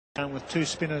With two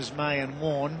spinners, May and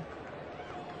Warne.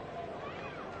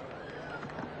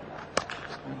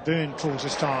 And Boone pulls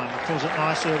this time, pulls it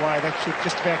nicely away. That should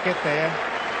just about get there.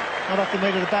 Not off the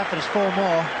meat of the bat, but it's four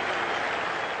more.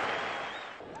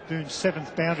 Boone's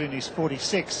 7th boundary in his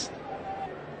 46th.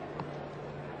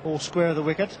 All square of the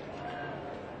wicket.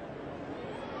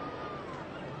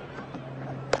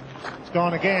 It's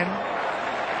gone again.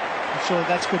 I'm sure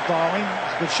that's good bowling.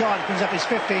 It's a good shot. He brings up his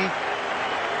 50.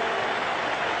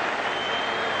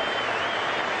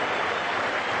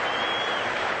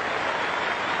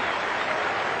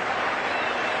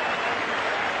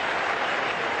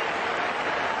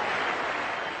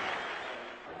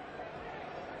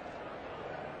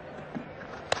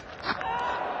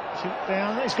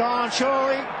 Down, he's gone,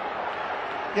 surely.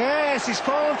 Yes, he's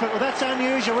fallen for it. Well, that's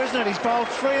unusual, isn't it? He's bowled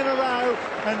 3 in a row,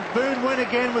 and Boone went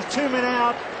again with 2 men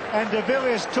out, and de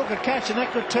Villiers took a catch, and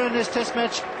that could turn this test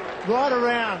match right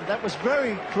around. That was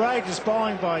very courageous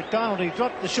bowling by Donald. He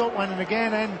dropped the short one in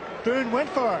again, and Boone went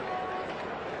for it.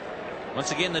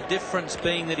 Once again, the difference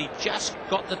being that he just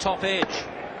got the top edge,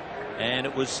 and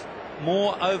it was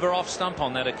more over off stump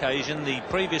on that occasion. The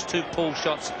previous 2 pull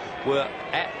shots were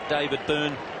at David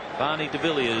Boone. Barney de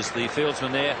Villiers, the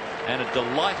fieldsman there, and a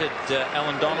delighted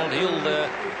Allan Donald.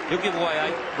 He'll give away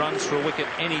 8 runs for a wicket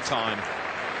any time,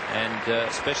 and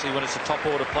especially when it's a top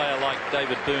order player like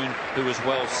David Boone, who is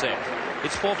well set.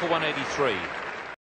 It's 4 for 183.